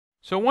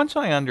So once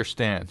I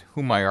understand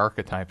who my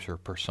archetypes or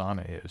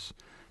persona is,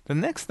 the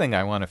next thing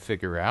I want to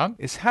figure out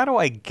is how do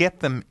I get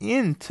them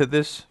into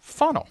this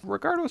funnel?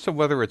 Regardless of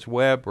whether it's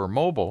web or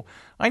mobile,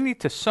 I need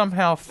to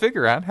somehow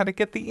figure out how to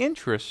get the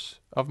interests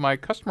of my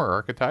customer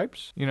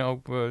archetypes,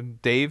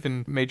 Dave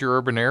in major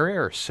urban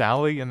area or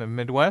Sally in the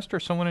Midwest or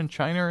someone in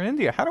China or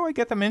India. How do I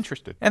get them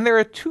interested? And there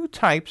are two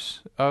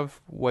types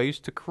of ways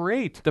to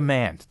create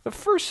demand. The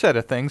first set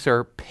of things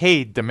are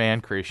paid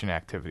demand creation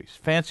activities.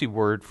 Fancy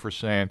word for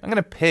saying, I'm going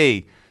to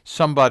pay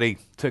somebody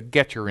to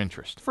get your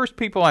interest. First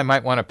people I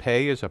might want to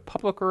pay is a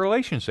public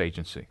relations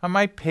agency. I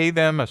might pay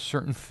them a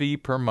certain fee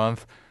per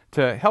month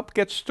to help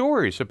get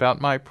stories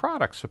about my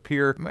products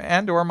appear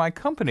and or my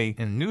company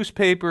in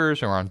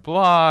newspapers or on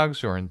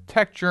blogs or in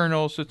tech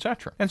journals,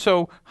 etc. And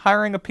so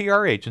hiring a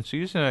PR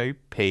agency is a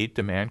paid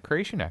demand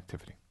creation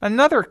activity.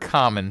 Another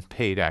common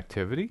paid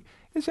activity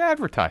is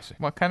advertising.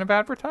 What kind of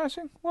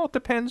advertising? Well, it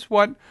depends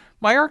what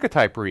my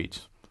archetype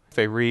reads. If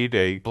they read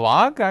a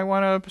blog, I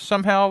want to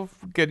somehow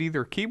get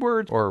either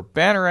keywords or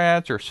banner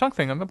ads or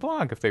something on the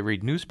blog. If they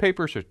read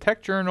newspapers or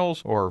tech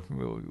journals or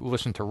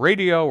listen to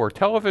radio or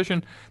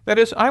television, that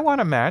is, I want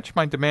to match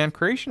my demand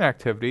creation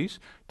activities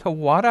to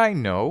what I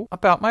know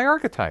about my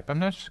archetype. I'm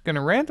not just going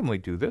to randomly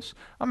do this.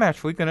 I'm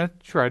actually going to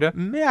try to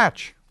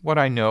match what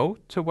I know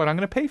to what I'm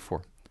going to pay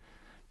for.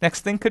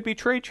 Next thing could be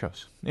trade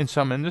shows. In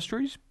some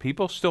industries,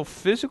 people still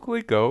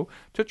physically go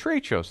to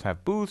trade shows,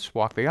 have booths,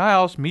 walk the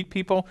aisles, meet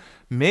people.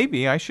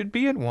 Maybe I should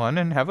be at one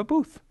and have a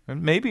booth.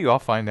 And maybe I'll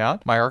find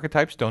out my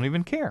archetypes don't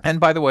even care. And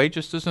by the way,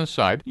 just as an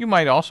aside, you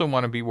might also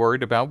want to be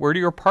worried about where do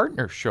your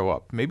partners show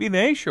up. Maybe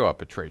they show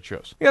up at trade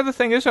shows. The other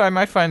thing is I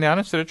might find out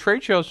instead of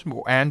trade shows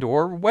and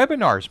or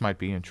webinars might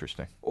be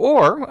interesting.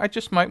 Or I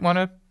just might want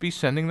to be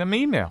sending them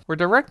email or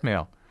direct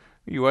mail.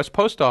 The U.S.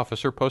 Post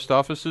Office or post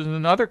offices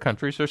in other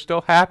countries are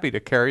still happy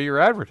to carry your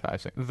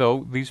advertising,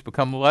 though these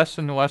become less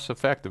and less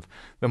effective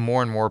the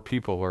more and more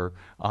people are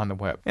on the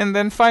web. And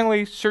then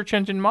finally, search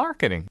engine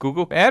marketing,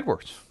 Google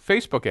AdWords,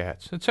 Facebook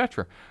ads,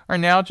 etc., are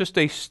now just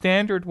a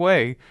standard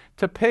way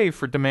to pay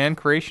for demand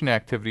creation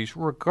activities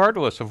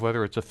regardless of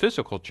whether it's a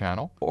physical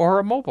channel or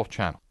a mobile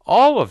channel.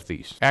 All of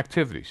these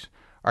activities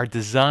are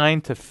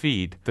designed to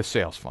feed the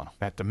sales funnel.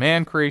 That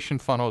demand creation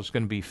funnel is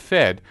going to be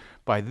fed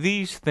by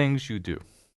these things you do.